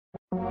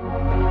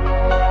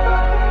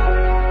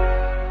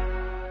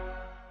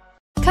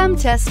Come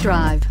test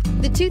drive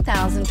the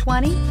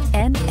 2020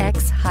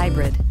 NX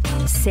Hybrid.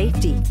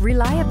 Safety,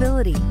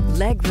 reliability,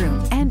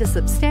 legroom, and a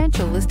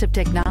substantial list of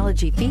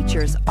technology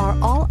features are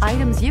all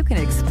items you can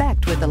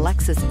expect with the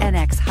Lexus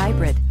NX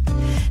Hybrid.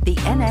 The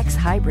NX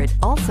Hybrid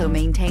also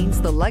maintains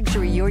the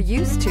luxury you're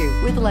used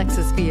to with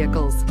Lexus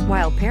vehicles,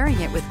 while pairing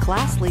it with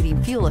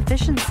class-leading fuel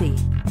efficiency.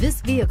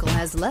 This vehicle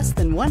has less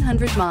than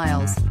 100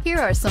 miles. Here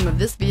are some of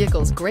this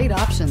vehicle's great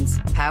options: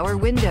 power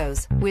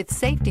windows with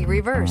safety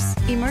reverse,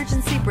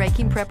 emergency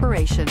braking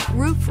preparation,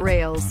 roof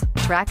rails,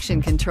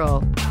 traction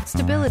control,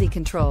 stability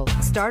control,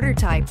 starter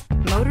type,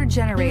 motor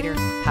generator,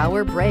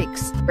 power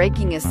brakes,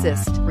 braking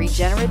assist,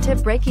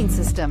 regenerative braking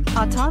system,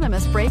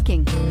 autonomous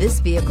braking. This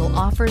vehicle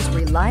offers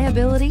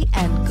reliability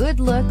and good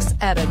looks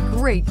at a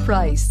great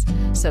price.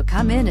 So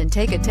come in and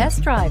take a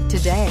test drive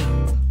today.